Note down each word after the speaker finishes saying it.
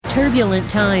Turbulent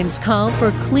times call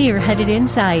for clear-headed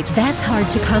insight. That's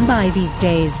hard to come by these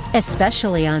days,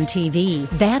 especially on TV.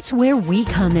 That's where we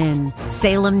come in.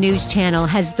 Salem News Channel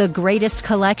has the greatest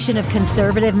collection of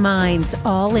conservative minds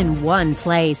all in one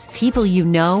place. People you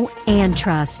know and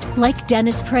trust, like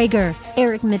Dennis Prager,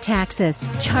 Eric Metaxas,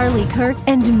 Charlie Kirk,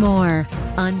 and more.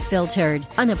 Unfiltered,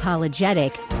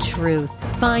 unapologetic truth.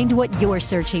 Find what you're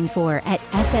searching for at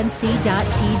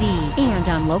snc.tv and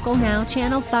on Local Now,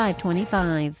 Channel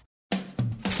 525.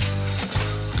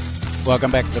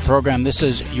 Welcome back to the program. This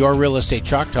is Your Real Estate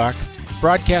Chalk Talk,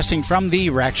 broadcasting from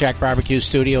the Rack Shack Barbecue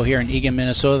Studio here in Eagan,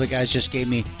 Minnesota. The guys just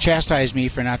chastised me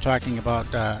for not talking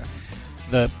about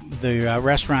the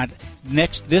restaurant.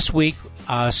 This week,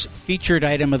 featured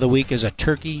item of the week is a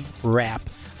turkey wrap.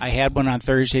 I had one on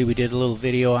Thursday. We did a little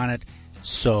video on it.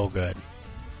 So good.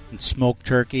 And smoked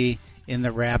turkey in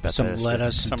the wrap, some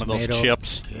lettuce, some and of tomato, those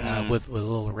chips, with a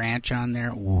little ranch on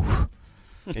there. Ooh.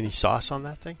 Any sauce on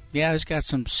that thing? Yeah, it's got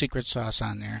some secret sauce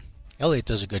on there. Elliot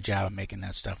does a good job of making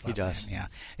that stuff up. He does. Man. Yeah.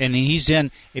 And he's in,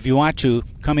 if you want to,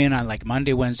 come in on like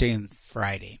Monday, Wednesday, and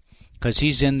Friday, because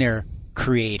he's in there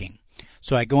creating.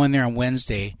 So I go in there on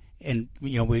Wednesday, and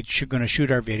we're going to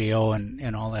shoot our video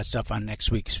and all that stuff on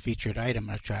next week's featured item,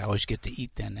 which I always get to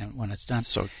eat then when it's done.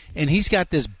 And he's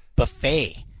got this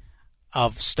buffet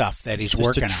of stuff that he's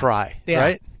working on. Just to try, yeah.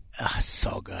 Right?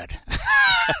 So good.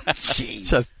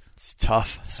 Jeez. It's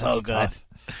tough. So good. Tough.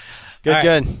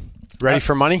 Good. Ready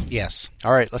for money? Yes.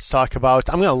 All right, let's talk about,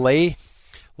 I'm going to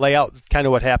lay out kind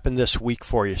of what happened this week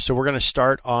for you. So we're going to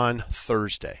start on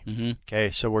Thursday. Mm-hmm.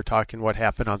 Okay, so we're talking what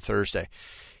happened on Thursday.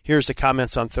 Here's the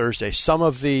comments on Thursday. Some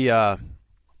of the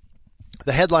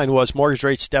headline was mortgage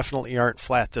rates definitely aren't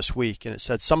flat this week. And it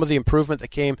said some of the improvement that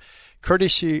came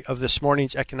courtesy of this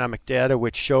morning's economic data,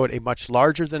 which showed a much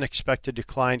larger than expected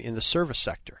decline in the service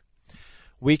sector.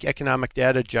 Weak economic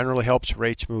data generally helps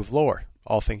rates move lower,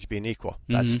 all things being equal.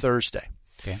 That's Thursday.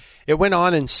 Okay. It went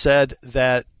on and said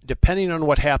that depending on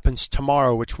what happens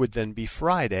tomorrow, which would then be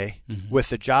Friday, with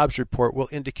the jobs report, will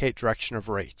indicate direction of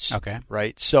rates. Okay.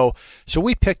 Right? So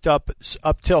we picked up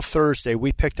till Thursday,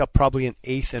 we picked up probably an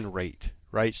eighth in rate.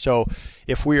 Right? So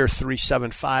if we are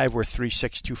 3.75, we're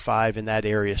 3.625 in that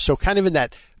area. So kind of in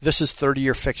that, this is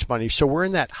 30-year fixed money. So we're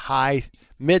in that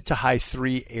mid to high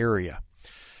 3 area.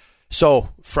 So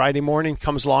Friday morning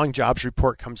comes along, jobs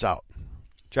report comes out.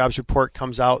 Jobs report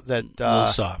comes out that a little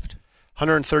soft.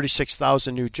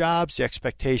 136,000 new jobs. The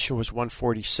expectation was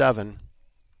 147.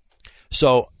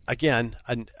 So again,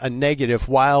 a negative.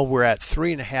 While we're at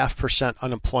 3.5%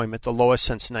 unemployment, the lowest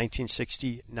since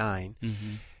 1969.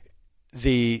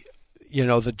 The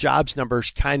jobs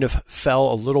numbers kind of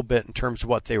fell a little bit in terms of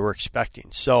what they were expecting.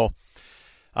 So.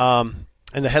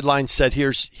 And the headline said,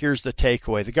 here's the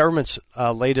takeaway. The government's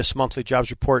latest monthly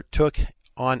jobs report took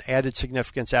on added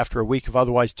significance after a week of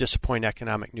otherwise disappointing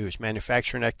economic news.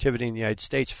 Manufacturing activity in the United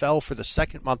States fell for the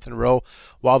second month in a row,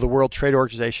 while the World Trade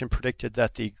Organization predicted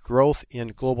that the growth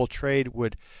in global trade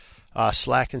would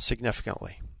slacken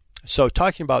significantly. So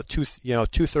talking about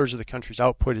two-thirds of the country's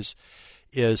output is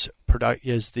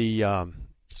the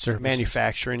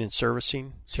manufacturing and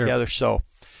servicing together. So.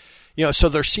 So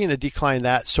they're seeing a decline in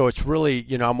that. So it's really,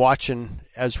 I'm watching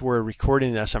as we're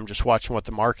recording this. I'm just watching what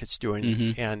the market's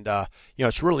doing, and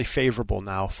it's really favorable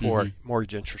now for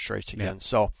mortgage interest rates again. Yeah.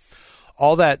 So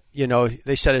all that,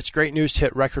 they said it's great news to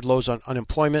hit record lows on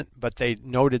unemployment, but they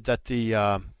noted that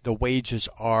the wages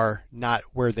are not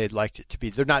where they'd like it to be.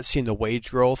 They're not seeing the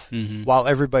wage growth. While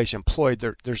everybody's employed,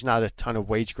 there's not a ton of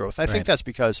wage growth. I think that's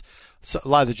because a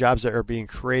lot of the jobs that are being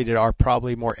created are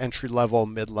probably more entry-level,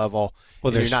 mid-level.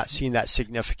 Well, you're not seeing that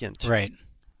significant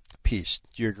piece.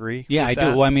 Do you agree? Yeah, I do.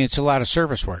 Well, I mean, it's a lot of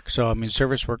service work. So, I mean,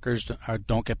 service workers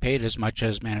don't get paid as much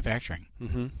as manufacturing.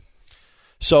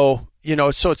 So,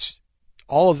 so it's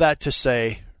all of that to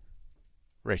say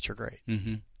rates are great.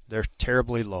 They're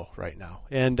terribly low right now.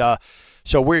 And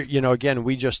so we're, again,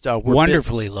 we just...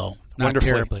 wonderfully low. Not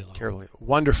terribly low.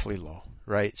 Wonderfully low,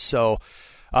 right? So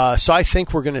I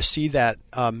think we're going to see that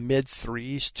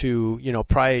mid-threes to,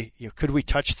 probably, could we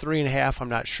touch 3.5? I'm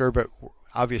not sure, but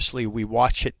obviously we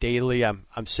watch it daily. I'm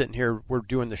sitting here, we're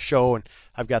doing the show, and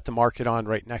I've got the market on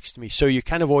right next to me. So you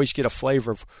kind of always get a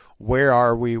flavor of where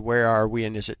are we,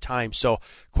 and is it time? So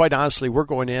quite honestly, we're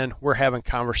going in, we're having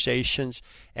conversations,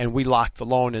 and we lock the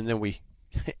loan, and then we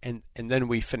and then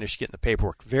we finish getting the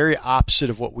paperwork. Very opposite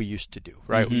of what we used to do,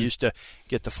 right? We used to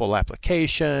get the full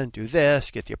application, do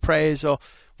this, get the appraisal.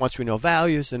 Once we know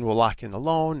values, then we'll lock in the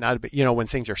loan. Not a bit, when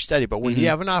things are steady. But when you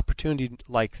have an opportunity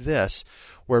like this,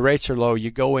 where rates are low,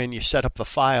 you go in, you set up the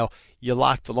file, you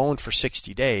lock the loan for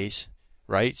 60 days,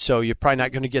 right? So you're probably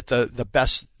not going to get the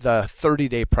best, the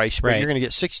 30-day pricing, but Right. you're going to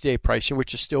get 60-day pricing,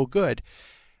 which is still good.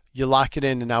 You lock it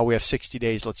in, and now we have 60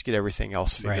 days. Let's get everything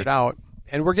else figured Right. out.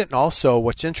 And we're getting also,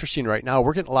 what's interesting right now,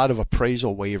 we're getting a lot of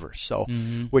appraisal waivers. So,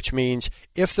 which means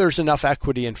if there's enough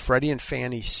equity, and Freddie and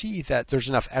Fannie see that there's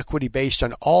enough equity based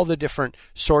on all the different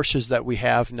sources that we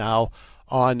have now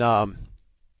on,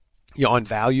 on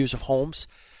values of homes,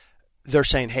 they're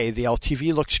saying, hey, the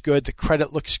LTV looks good, the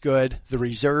credit looks good, the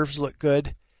reserves look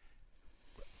good.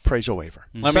 Appraisal waiver.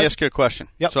 Let me ask you a question.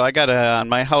 Yep. So I got on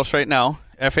my house right now,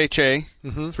 FHA,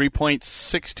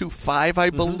 3.625, I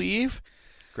believe.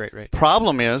 Great rate.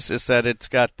 Problem is that it's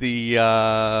got the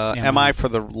MI for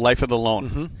the life of the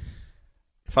loan.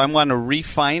 If I want to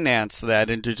refinance that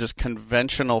into just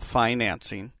conventional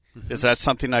financing, is that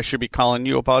something I should be calling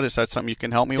you about? Is that something you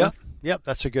can help me with? Yep,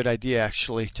 that's a good idea,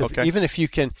 actually. Okay. Even if you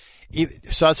can,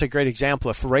 so that's a great example.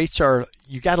 If rates are,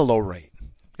 you got a low rate.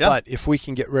 Yeah. But if we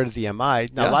can get rid of the MI,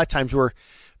 now a lot of times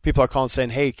people are calling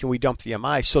saying, hey, can we dump the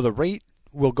MI? So the rate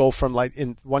will go from, like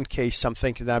in one case I'm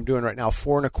thinking that I'm doing right now,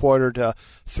 4.25 to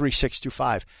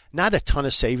 3.625. Not a ton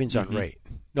of savings on rate.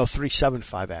 No,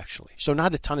 3.75 actually. So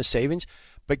not a ton of savings,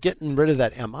 but getting rid of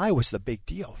that MI was the big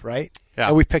deal, right? Yeah.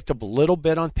 And we picked up a little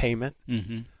bit on payment,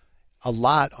 a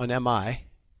lot on MI,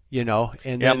 and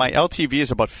Yeah, then, my LTV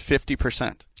is about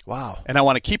 50%. wow. And I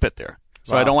want to keep it there.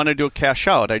 So I don't want to do a cash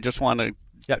out. I just want to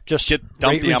Yeah, just dump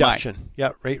rate the MI. reduction.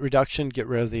 Yeah, rate reduction, get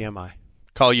rid of the MI.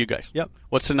 call you guys. Yep.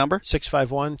 What's the number?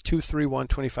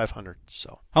 651-231-2500.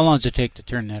 So, How long does it take to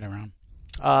turn that around?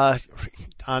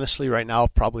 honestly, right now,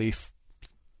 probably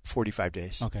 45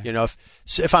 days. Okay.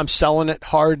 If I'm selling it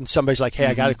hard and somebody's like, hey,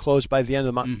 I got to close by the end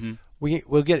of the month, we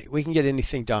can get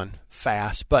anything done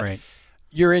fast. But Right.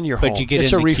 you're in your home. But you get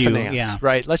it's in a the queue, refinance, yeah.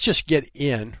 right? Let's just get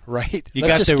in, right? You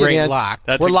Let's got just the get rate in. locked.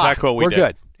 That's We're exactly locked. what we We're did.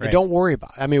 good. Right. And don't worry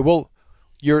about it. I mean,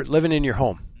 you're living in your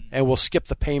home, and we'll skip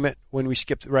the payment when we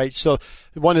skip, right? So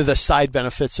one of the side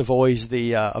benefits of always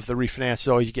the refinance is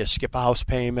always you get to skip a house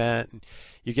payment, and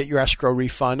you get your escrow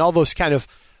refund, all those kind of,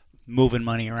 Moving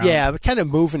money around. yeah, but kind of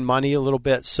moving money a little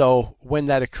bit. So when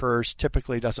that occurs,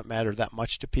 typically it doesn't matter that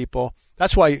much to people.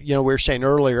 That's why, we were saying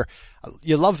earlier,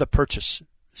 you love the purchase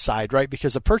side, right?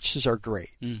 Because the purchases are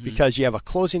great because you have a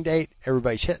closing date,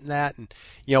 everybody's hitting that. And,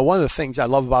 one of the things I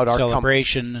love about our company.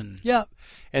 Celebration and Yeah.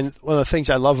 And one of the things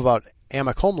I love about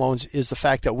Amic Home Loans is the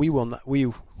fact that we will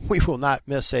not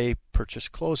miss a purchase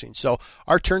closing. So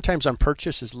our turn times on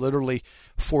purchase is literally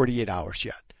 48 hours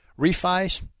yet.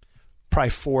 Refis,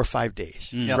 probably 4 or 5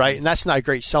 days, right? And that's not a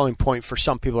great selling point for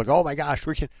some people. Like, oh my gosh,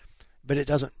 but it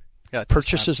doesn't. Yeah,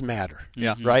 Purchases matter,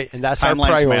 Yeah. right? And that's Timelines our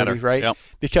priority, matter. right? Yep.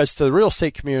 Because to the real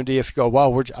estate community, if you go,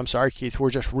 well, I'm sorry, Keith, we're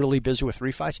just really busy with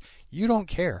refis, you don't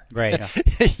care. Right.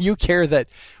 You care that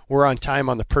we're on time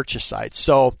on the purchase side.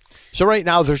 So right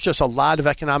now there's just a lot of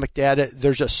economic data.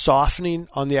 There's a softening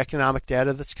on the economic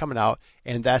data that's coming out,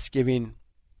 and that's giving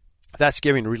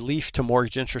relief to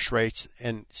mortgage interest rates,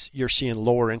 and you're seeing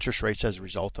lower interest rates as a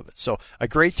result of it. So a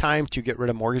great time to get rid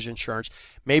of mortgage insurance.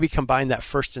 Maybe combine that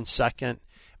first and second.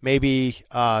 Maybe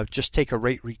just take a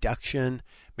rate reduction.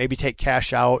 Maybe take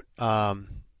cash out,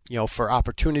 for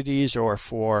opportunities or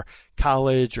for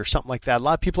college or something like that. A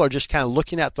lot of people are just kind of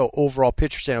looking at the overall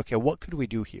picture, saying, "Okay, what could we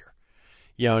do here?"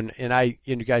 And I,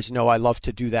 you guys know, I love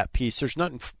to do that piece. There's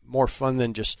nothing more fun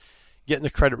than just getting the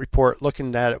credit report,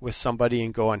 looking at it with somebody,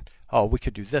 and going, "Oh, we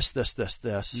could do this, this, this,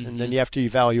 this," and then you have to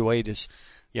evaluate: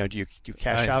 do you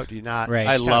cash out? Do you not? Right.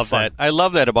 I It's kinda love fun. that. I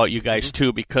love that about you guys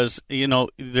too, because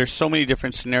there's so many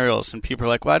different scenarios, and people are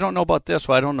like, "Well, I don't know about this.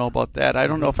 Well, I don't know about that. I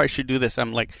don't know if I should do this."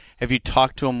 I'm like, "Have you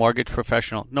talked to a mortgage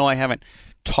professional?" No, I haven't.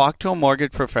 Talk to a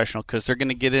mortgage professional, because they're going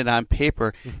to get it on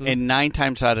paper, and 9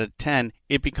 times out of 10,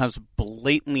 it becomes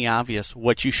blatantly obvious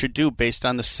what you should do based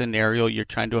on the scenario you're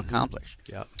trying to accomplish.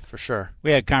 Yeah, for sure. we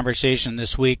had a conversation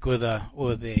this week with a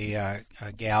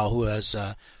gal who has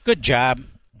a good job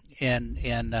and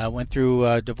went through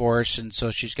a divorce, and so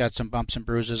she's got some bumps and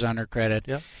bruises on her credit.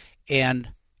 Yep. And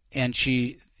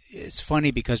it's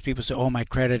funny because people say, "Oh, my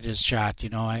credit is shot.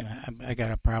 I got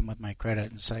a problem with my credit."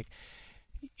 And it's like,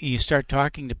 you start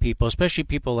talking to people, especially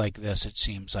people like this, it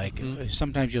seems like.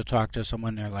 Sometimes you'll talk to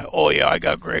someone, they're like, "Oh, yeah, I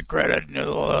got great credit."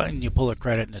 And you pull a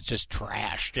credit, and it's just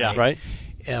trashed. Yeah, right.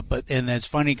 Yeah, and it's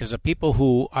funny because the people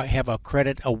who have a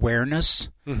credit awareness,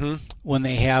 when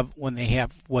they have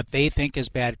what they think is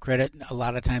bad credit, a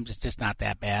lot of times it's just not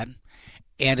that bad.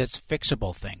 And it's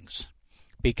fixable things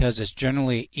because it's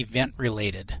generally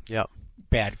event-related Yep.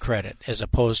 bad credit as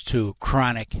opposed to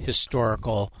chronic,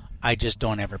 historical, I just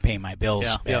don't ever pay my bills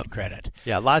bad credit.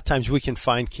 Yeah, a lot of times we can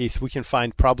find, Keith,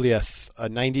 probably a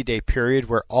 90-day period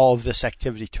where all of this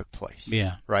activity took place.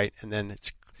 Yeah. Right? And then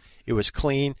It was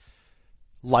clean,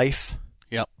 life,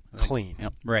 Yep. clean.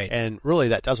 Yep. Right. And really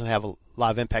that doesn't have a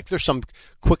lot of impact. There's some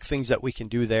quick things that we can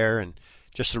do there, and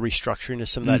just the restructuring of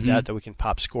some of that debt that we can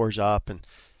pop scores up, and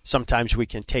sometimes we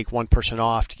can take one person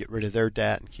off to get rid of their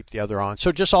debt and keep the other on.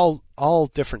 So just all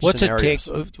different scenarios.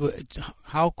 What's it take?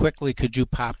 How quickly could you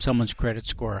pop someone's credit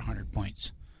score 100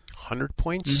 points? 100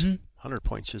 points? 100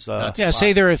 points is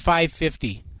say they're at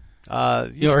 550.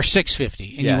 Or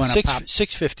 650, and yeah, you want to pop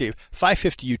 650,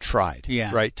 550. You tried,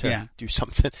 right, to do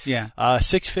something. Yeah,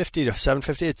 650 to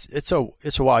 750. It's a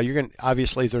while. You're going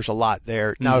obviously there's a lot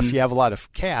there. Now, if you have a lot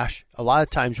of cash, a lot of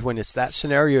times when it's that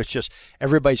scenario, it's just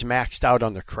everybody's maxed out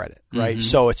on their credit, right?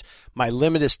 So it's my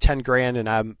limit is 10 grand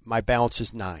and my balance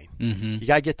is 9. You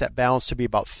got to get that balance to be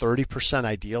about 30%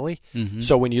 ideally.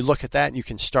 So when you look at that and you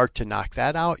can start to knock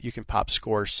that out, you can pop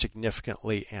scores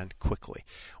significantly and quickly.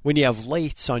 When you have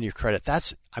lates on your credit,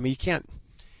 you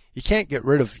can't get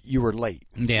rid of you were late,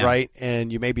 right?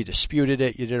 And you maybe disputed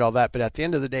it, you did all that, but at the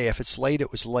end of the day, if it's late,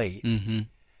 it was late.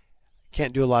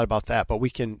 Can't do a lot about that, but we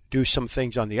can do some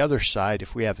things on the other side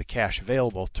if we have the cash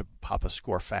available to pop a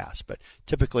score fast. But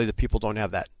typically the people don't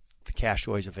have the cash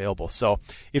always available. So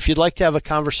if you'd like to have a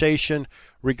conversation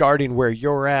regarding where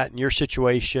you're at in your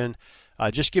situation,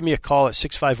 just give me a call at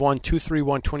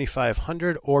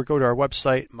 651-231-2500 or go to our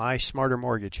website,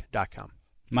 mysmartermortgage.com.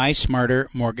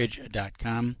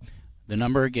 mysmartermortgage.com. The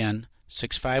number again,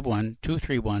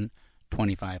 651-231-2500.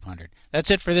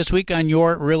 That's it for this week on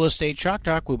Your Real Estate Chalk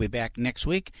Talk. We'll be back next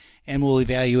week, and we'll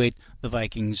evaluate the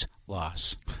Vikings'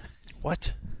 loss.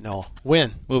 What? No.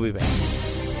 Win. We'll be back.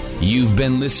 You've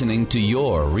been listening to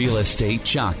Your Real Estate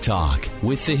Chalk Talk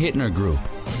with the Hittner Group,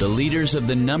 the leaders of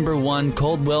the #1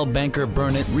 Coldwell Banker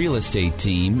Burnett real estate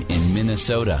team in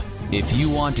Minnesota. If you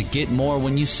want to get more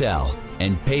when you sell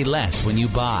and pay less when you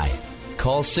buy,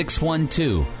 call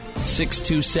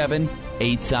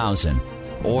 612-627-8000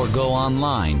 or go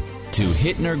online to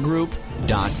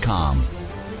hittnergroup.com.